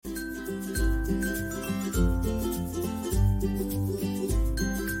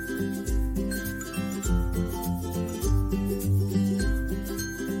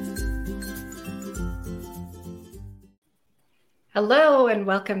Hello and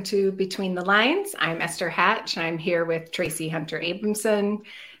welcome to Between the Lines. I'm Esther Hatch. I'm here with Tracy Hunter Abramson,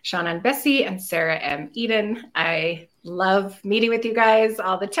 Shannon Bessie, and Sarah M. Eden. I love meeting with you guys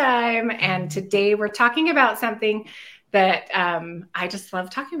all the time. And today we're talking about something that I just love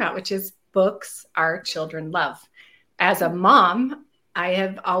talking about, which is books our children love. As a mom, I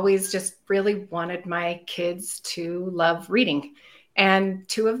have always just really wanted my kids to love reading. And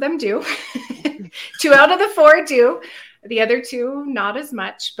two of them do. 2 out of the 4 do. The other 2, not as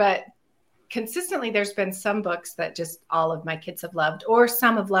much, but consistently there's been some books that just all of my kids have loved, or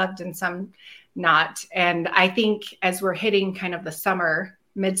some have loved and some not. And I think as we're hitting kind of the summer,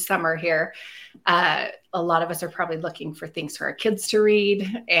 midsummer here, a lot of us are probably looking for things for our kids to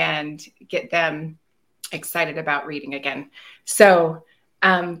read and get them excited about reading again. So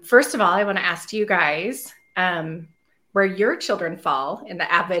first of all, I want to ask you guys, where your children fall in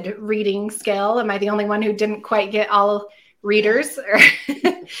the avid reading scale. Am I the only one who didn't quite get all readers? Or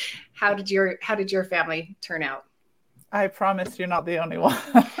how did your family turn out? I promise you're not the only one.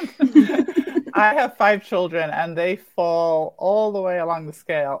 I have 5 children and they fall all the way along the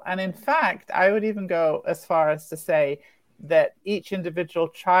scale. And in fact, I would even go as far as to say that each individual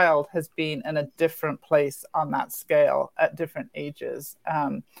child has been in a different place on that scale at different ages.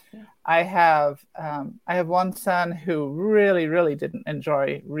 I have one son who really didn't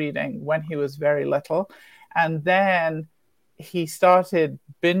enjoy reading when he was very little. And then he started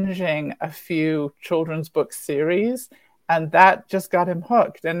binging a few children's book series, and that just got him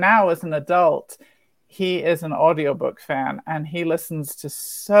hooked. And now as an adult, he is an audiobook fan and he listens to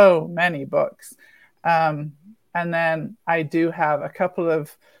so many books. And then I do have a couple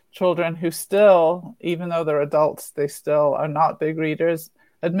of children who still, even though they're adults, they still are not big readers.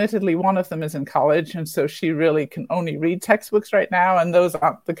 Admittedly, one of them is in college, and so she really can only read textbooks right now, and those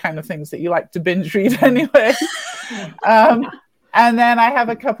aren't the kind of things that you like to binge read anyway. And then I have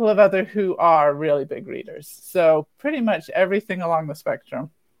a couple of other who are really big readers. So pretty much everything along the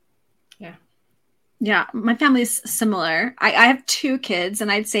spectrum. Yeah, my family's similar. I have 2 kids,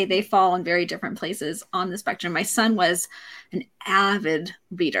 and I'd say they fall in very different places on the spectrum. My son was an avid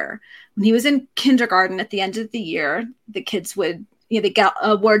reader. When he was in kindergarten, at the end of the year, the kids would, they got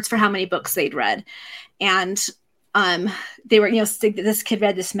awards for how many books they'd read. And they were, this kid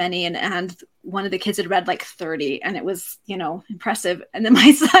read this many, and one of the kids had read like 30, and it was, impressive. And then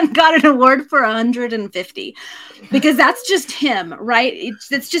my son got an award for 150 because that's just him, right?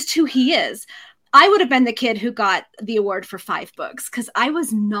 That's just who he is. I would have been the kid who got the award for 5 books because I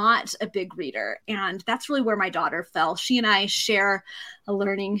was not a big reader. And that's really where my daughter fell. She and I share a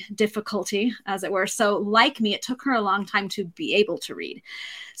learning difficulty, as it were. So like me, it took her a long time to be able to read.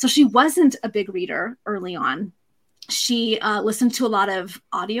 So she wasn't a big reader early on. She listened to a lot of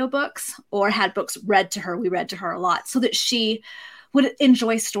audiobooks or had books read to her. We read to her a lot so that she would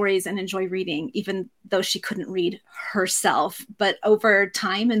enjoy stories and enjoy reading, even though she couldn't read herself. But over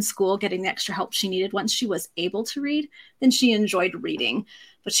time in school, getting the extra help she needed, once she was able to read, then she enjoyed reading.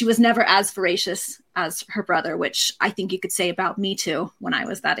 But she was never as voracious as her brother, which I think you could say about me too when I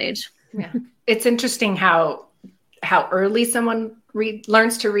was that age. Yeah, it's interesting how early someone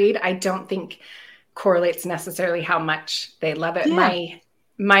learns to read. I don't think correlates necessarily how much they love it. Yeah.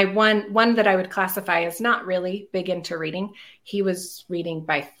 My one that I would classify as not really big into reading, he was reading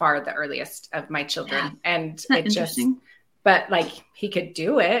by far the earliest of my children. Yeah. And it just, but like he could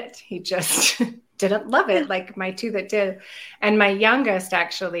do it. He just didn't love it like my 2 that did. And my youngest,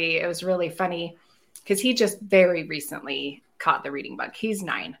 actually, it was really funny because he just very recently caught the reading bug. He's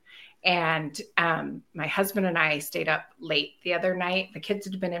 9. And my husband and I stayed up late the other night. The kids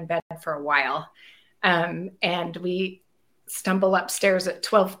had been in bed for a while. And we stumble upstairs at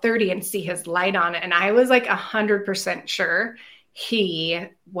 12:30 and see his light on. And I was like 100% sure he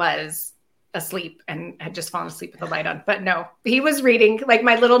was asleep and had just fallen asleep with the light on. But no, he was reading like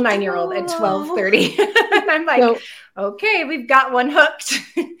my little 9-year-old at 12:30. And I'm like, okay, we've got one hooked,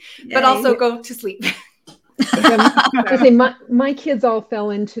 but also go to sleep. My kids all fell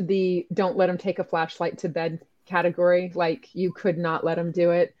into the don't let them take a flashlight to bed category. Like you could not let them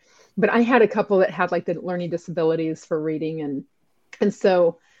do it. But I had a couple that had like the learning disabilities for reading. And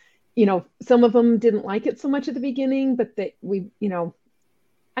so, some of them didn't like it so much at the beginning, but I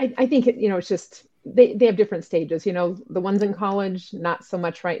think, it's just, they have different stages, the ones in college, not so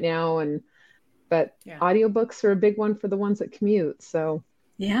much right now. But audiobooks are a big one for the ones that commute. So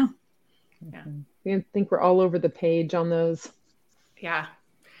yeah. I think we're all over the page on those. Yeah.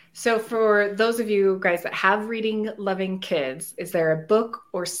 So for those of you guys that have reading loving kids, is there a book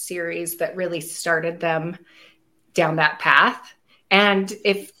or series that really started them down that path? And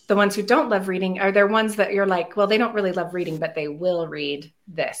if the ones who don't love reading, are there ones that you're like, well, they don't really love reading, but they will read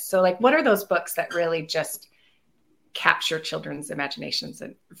this? So like, what are those books that really just capture children's imaginations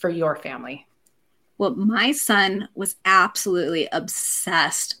for your family? Well, my son was absolutely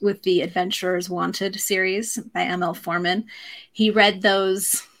obsessed with the Adventurers Wanted series by M.L. Foreman. He read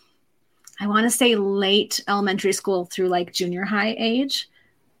those, I want to say late elementary school through like junior high age.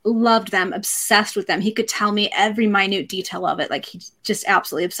 Loved them, obsessed with them. He could tell me every minute detail of it. Like he's just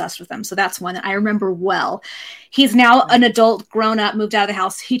absolutely obsessed with them. So that's one that I remember well. He's now an adult, grown up, moved out of the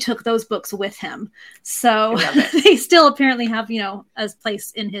house. He took those books with him. So they still apparently have, a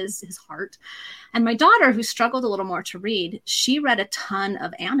place in his heart. And my daughter, who struggled a little more to read, she read a ton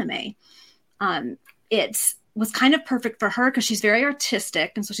of anime. It was kind of perfect for her because she's very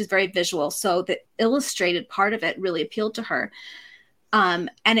artistic. And so she's very visual. So the illustrated part of it really appealed to her. And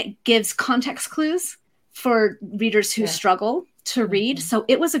it gives context clues for readers who struggle to read. So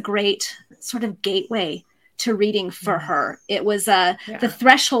it was a great sort of gateway to reading for her. It was the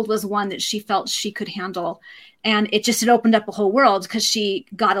threshold was one that she felt she could handle. And it opened up a whole world because she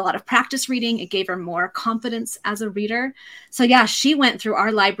got a lot of practice reading. It gave her more confidence as a reader. So yeah, she went through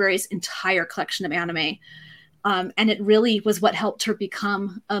our library's entire collection of anime. And it really was what helped her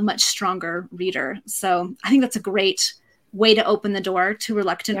become a much stronger reader. So I think that's a great way to open the door to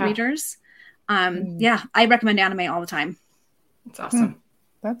reluctant readers. I recommend anime all the time. It's awesome.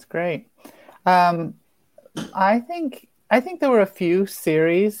 That's great. I think there were a few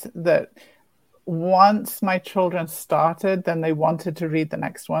series that once my children started, then they wanted to read the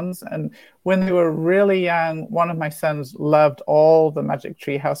next ones. And when they were really young, one of my sons loved all the Magic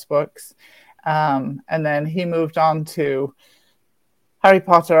Treehouse books. And then he moved on to Harry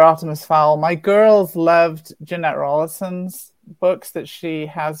Potter, Artemis Fowl. My girls loved Jeanette Rawlinson's books that she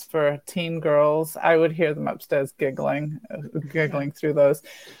has for teen girls. I would hear them upstairs giggling through those.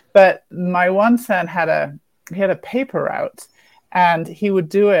 But my one son had a paper route, and he would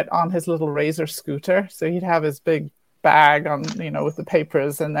do it on his little Razor scooter. So he'd have his big bag on, with the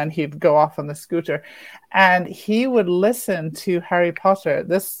papers, and then he'd go off on the scooter, and he would listen to Harry Potter.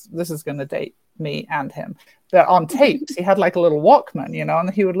 This is going to date me and him. They're on tapes. He had like a little Walkman, and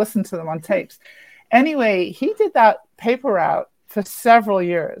he would listen to them on tapes. Anyway, he did that paper route for several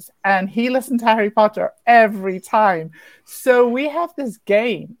years, and he listened to Harry Potter every time. So we have this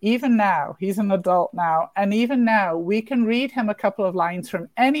game, even now, he's an adult now, and even now we can read him a couple of lines from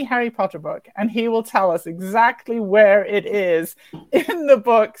any Harry Potter book, and he will tell us exactly where it is in the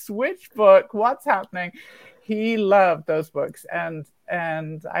books, which book, what's happening. He loved those books, and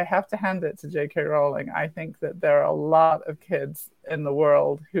I have to hand it to J.K. Rowling. I think that there are a lot of kids in the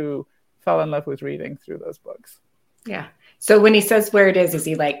world who fell in love with reading through those books. Yeah. So when he says where it is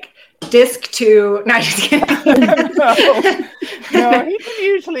he like, disc 2? No, just kidding. No, he can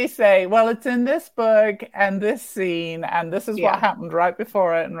usually say, well, it's in this book and this scene, and this is what happened right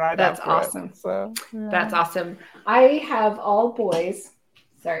before it and right after awesome. It. So, That's awesome. I have all boys.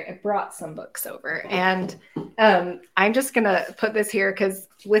 Sorry, I brought some books over, and I'm just going to put this here because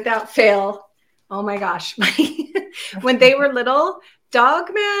without fail, oh my gosh, when they were little,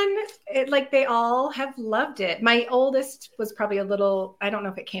 Dogman, they all have loved it. My oldest was probably a little, I don't know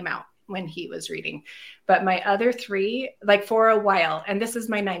if it came out when he was reading, but my other three, for a while, and this is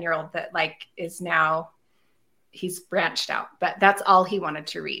my 9-year-old that is now, he's branched out, but that's all he wanted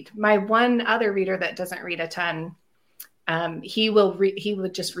to read. My one other reader that doesn't read a ton, he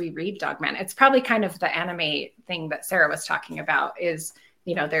would just reread Dogman. It's probably kind of the anime thing that Sarah was talking about is,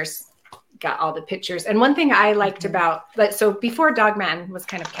 there's got all the pictures. And one thing I liked about, so before Dogman was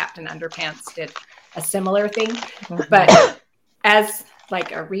kind of Captain Underpants did a similar thing, but as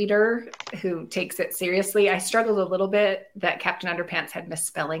a reader who takes it seriously, I struggled a little bit that Captain Underpants had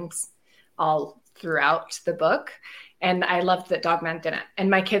misspellings all throughout the book. And I loved that Dogman didn't. And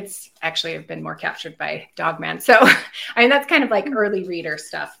my kids actually have been more captured by Dogman. So, that's kind of early reader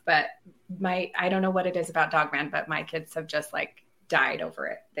stuff. But I don't know what it is about Dogman, but my kids have just died over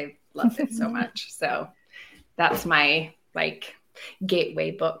it. They loved it so much. So that's my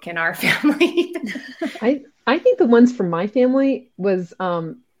gateway book in our family. I think the ones from my family was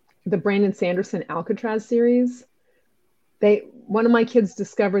the Brandon Sanderson Alcatraz series. One of my kids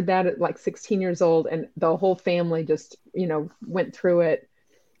discovered that at 16 years old, and the whole family just, went through it.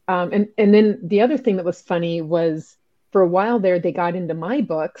 And then the other thing that was funny was for a while there, they got into my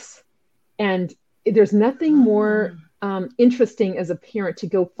books, and there's nothing more interesting as a parent to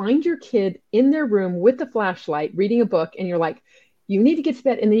go find your kid in their room with the flashlight, reading a book. And you're like, you need to get to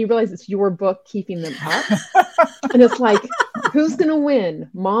bed. And then you realize it's your book keeping them up. And it's who's going to win,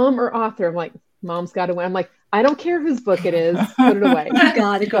 mom or author? I'm like, mom's got to win. I'm like, I don't care whose book it is. Put it away. You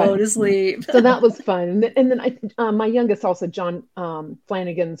gotta go to sleep. So that was fun. And then my youngest also, John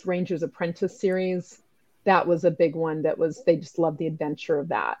Flanagan's Ranger's Apprentice series. That was a big one. They just loved the adventure of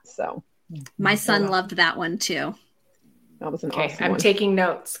that. So my son loved that one too. That was an awesome I'm one. taking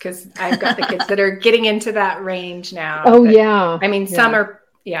notes because I've got the kids that are getting into that range now. Oh, yeah. I mean, some are,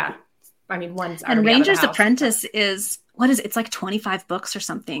 I mean, one's already and Ranger's out of the house, Apprentice is, what is it? It's like 25 books or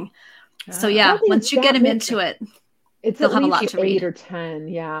something. So I think once you get them into it, it's they'll at have a least lot to 8 read. or 10.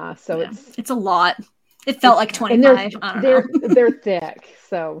 Yeah. So it's a lot. It felt like 25. And they're thick.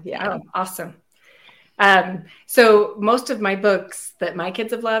 So yeah. Oh, awesome. So most of my books that my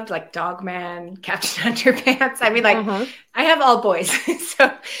kids have loved, like Dogman, Captain Underpants, I mean, like I have all boys,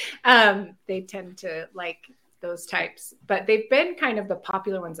 so they tend to like those types, but they've been kind of the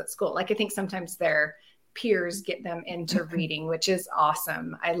popular ones at school. Like I think sometimes their peers get them into reading, which is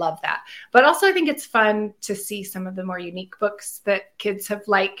awesome. I love that. But also I think it's fun to see some of the more unique books that kids have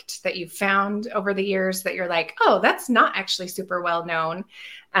liked that you've found over the years that you're like, oh, that's not actually super well known.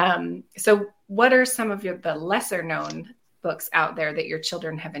 So what are some of the lesser known books out there that your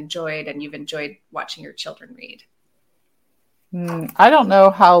children have enjoyed and you've enjoyed watching your children read? I don't know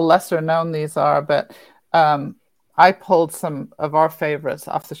how lesser known these are, but I pulled some of our favorites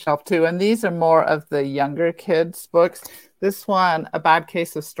off the shelf too. And these are more of the younger kids' books. This one, A Bad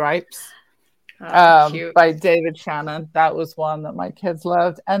Case of Stripes, by David Shannon. That was one that my kids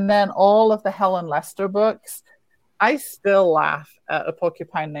loved. And then all of the Helen Lester books. I still laugh at A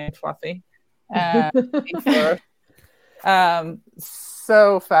Porcupine Named Fluffy.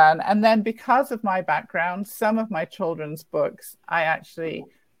 So fun. And then because of my background, some of my children's books I actually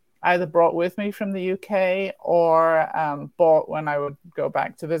either brought with me from the UK or bought when I would go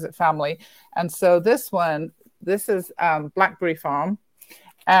back to visit family. And so this is Blackberry Farm.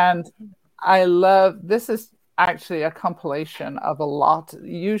 And this is actually a compilation of a lot.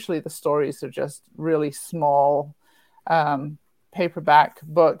 Usually the stories are just really small paperback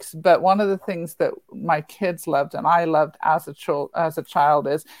books. But one of the things that my kids loved and I loved as a child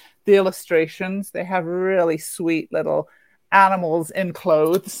is the illustrations. They have really sweet little animals in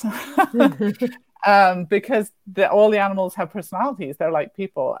clothes because all the animals have personalities. They're like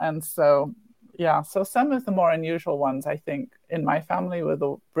people. And so, so some of the more unusual ones, I think, in my family were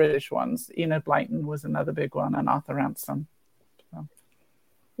the British ones. Enid Blyton was another big one, and Arthur Ransom. So.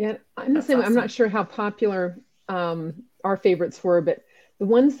 Yeah, I'm the same. Awesome. I'm not sure how popular our favorites were, but the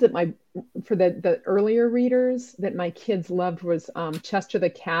ones that for the earlier readers that my kids loved was Chester the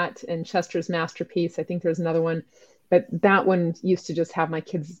Cat and Chester's Masterpiece. I think there's another one. But that one used to just have my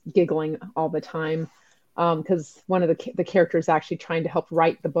kids giggling all the time because one of the characters actually trying to help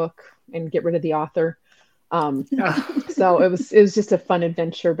write the book and get rid of the author. So it was just a fun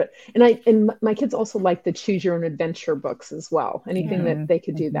adventure. But and my kids also liked the choose your own adventure books as well. Anything that they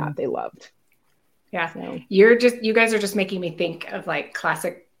could do that they loved. Yeah, so. You guys are just making me think of like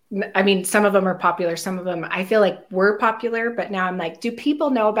classic. I mean, some of them are popular. Some of them I feel like were popular, but now I'm like, do people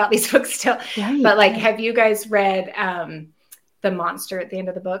know about these books still? Right. But like, have you guys read The Monster at the end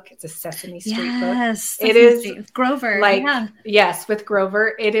of the book? It's a Sesame Street book. Yes, it is with Grover. Like, yes, with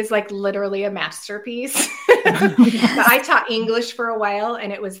Grover. It is like literally a masterpiece. I taught English for a while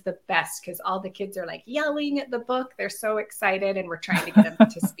and it was the best because all the kids are like yelling at the book. They're so excited and we're trying to get them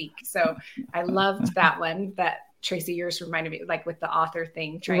to speak. So I loved that one. That Tracy, yours reminded me, like with the author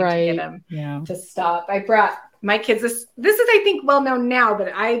thing, trying to get them to stop. I brought my kids, this is, I think, well known now,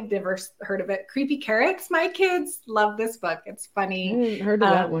 but I'd never heard of it. Creepy Carrots. My kids love this book. It's funny. I hadn't heard of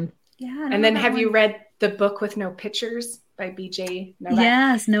that one. Yeah. And then have you read The Book with No Pictures by B.J. Novak?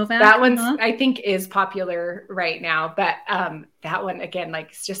 Yes, Novak. That one, I think, is popular right now. But that one, again, like,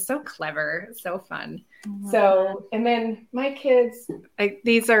 it's just so clever, so fun. So, and then my kids,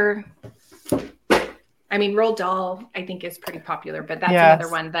 these are... I mean, Roald Dahl, I think, is pretty popular, but that's another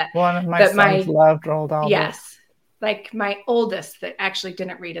one that one of my sons loved Roald Dahl. Yes, like my oldest that actually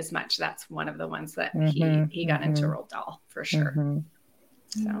didn't read as much. That's one of the ones that he got into Roald Dahl for sure.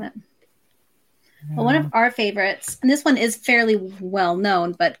 So, well, one of our favorites, and this one is fairly well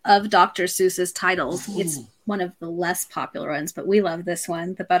known, but of Dr. Seuss's titles, it's one of the less popular ones, but we love this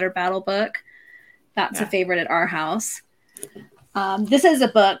one, The Butter Battle book. That's a favorite at our house. This is a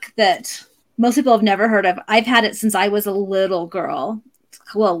book that most people have never heard of. I've had it since I was a little girl.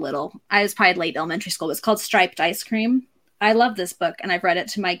 Well, little. I was probably late elementary school. It's called Striped Ice Cream. I love this book, and I've read it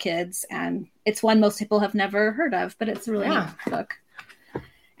to my kids, and it's one most people have never heard of, but it's a really neat book.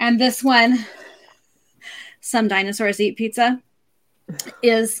 And this one, Some Dinosaurs Eat Pizza,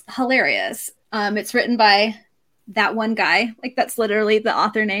 is hilarious. It's written by that one guy. Like, that's literally the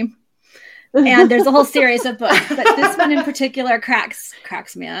author name. And there's a whole series of books, but this one in particular cracks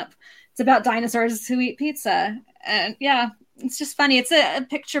me up. It's about dinosaurs who eat pizza. And yeah, it's just funny. It's a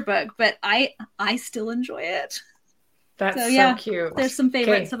picture book, but I still enjoy it. That's so cute. There's some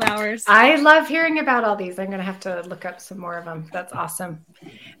favorites of ours. I love hearing about all these. I'm going to have to look up some more of them. That's awesome.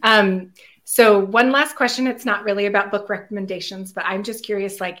 So one last question. It's not really about book recommendations, but I'm just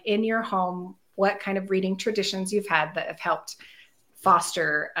curious, like in your home, what kind of reading traditions you've had that have helped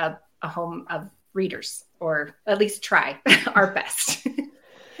foster a home of readers, or at least try our best?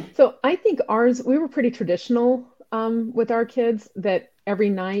 So I think we were pretty traditional with our kids, that every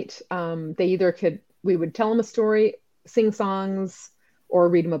night we would tell them a story, sing songs, or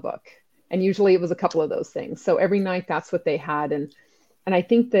read them a book. And usually it was a couple of those things. So every night that's what they had. And I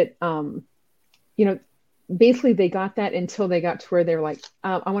think that, basically they got that until they got to where they're like,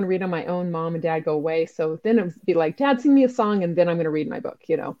 I want to read on my own, mom and dad go away. So then it would be like, Dad, sing me a song, and then I'm going to read my book,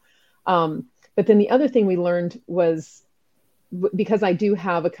 But then the other thing we learned was, because I do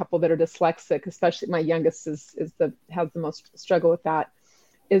have a couple that are dyslexic, especially my youngest has the most struggle with that,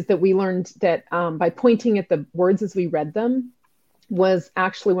 is that we learned that by pointing at the words as we read them was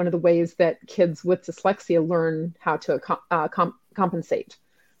actually one of the ways that kids with dyslexia learn how to compensate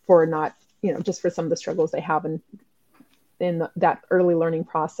for not, just for some of the struggles they have in that early learning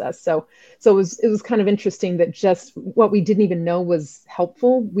process. So it was kind of interesting that just what we didn't even know was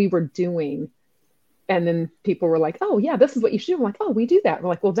helpful, we were doing. And then people were like, oh yeah, this is what you should do. I'm like, oh, we do that. We're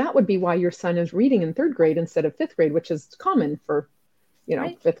like, well, that would be why your son is reading in 3rd grade instead of 5th grade, which is common for,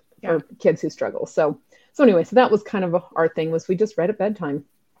 Right. for kids who struggle. So anyway, so that was kind of our thing, was we just read at bedtime.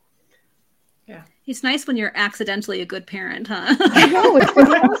 Yeah. It's nice when you're accidentally a good parent, huh? I know, it's been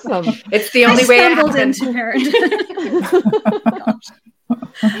awesome. It's the only way I stumbled into parent.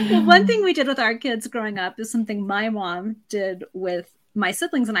 Well, one thing we did with our kids growing up is something my mom did with my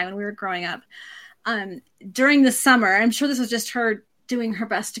siblings and I when we were growing up. During the summer, I'm sure this was just her doing her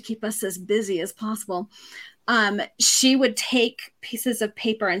best to keep us as busy as possible. She would take pieces of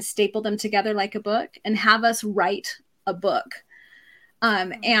paper and staple them together like a book and have us write a book.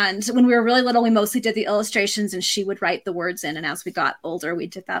 And when we were really little, we mostly did the illustrations and she would write the words in. And as we got older, we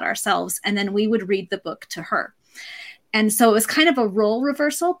did that ourselves. And then we would read the book to her. And so it was kind of a role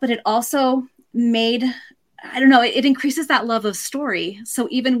reversal, but it also made, it increases that love of story. So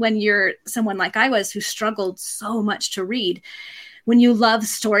even when you're someone like I was, who struggled so much to read, when you love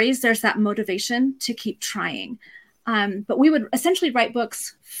stories, there's that motivation to keep trying. But we would essentially write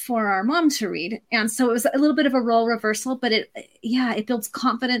books for our mom to read. And so it was a little bit of a role reversal, but it builds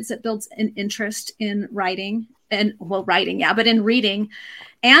confidence. It builds an interest in writing but in reading.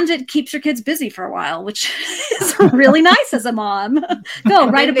 And it keeps your kids busy for a while, which is really nice as a mom. Go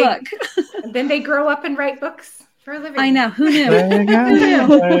write a book. And then they grow up and write books for a living. I know. Who knew? There you go.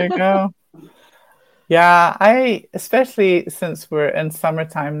 There you go. Yeah, especially since we're in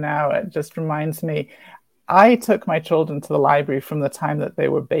summertime now, it just reminds me, I took my children to the library from the time that they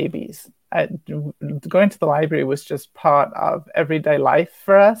were babies. Going to the library was just part of everyday life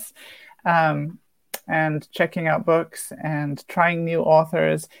for us, and checking out books and trying new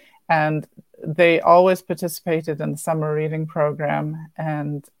authors. And they always participated in the summer reading program.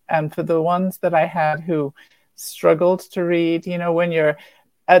 And for the ones that I had who struggled to read, when you're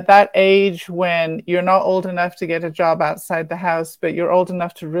at that age when you're not old enough to get a job outside the house, but you're old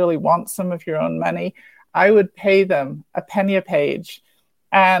enough to really want some of your own money, I would pay them a penny a page.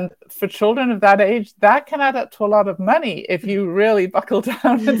 And for children of that age, that can add up to a lot of money if you really buckle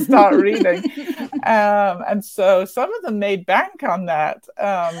down and start reading. And so some of them made bank on that.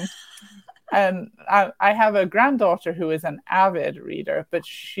 And I have a granddaughter who is an avid reader, but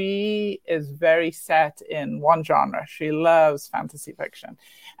she is very set in one genre. She loves fantasy fiction.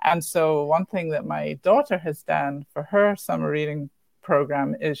 And so one thing that my daughter has done for her summer reading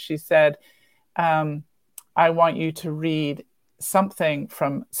program is she said, I want you to read something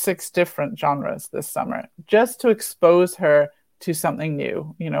from 6 different genres this summer, just to expose her to something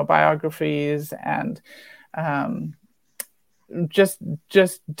new, biographies and just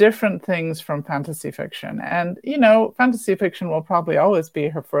different things from fantasy fiction. And, fantasy fiction will probably always be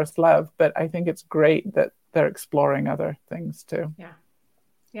her first love, but I think it's great that they're exploring other things too.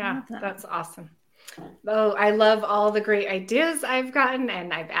 Yeah, that's awesome. Oh, I love all the great ideas I've gotten,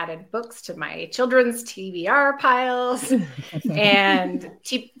 and I've added books to my children's TBR piles and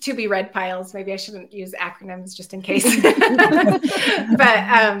to be read piles. Maybe I shouldn't use acronyms just in case.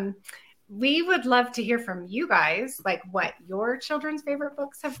 But we would love to hear from you guys, like what your children's favorite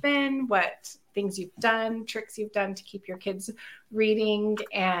books have been, what things you've done, tricks you've done to keep your kids reading.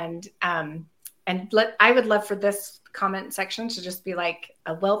 And I would love for this comment section to just be like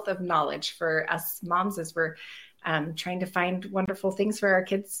a wealth of knowledge for us moms as we're trying to find wonderful things for our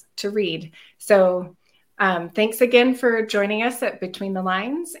kids to read. So thanks again for joining us at Between the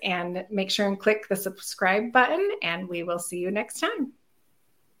Lines, and make sure and click the subscribe button, and we will see you next time.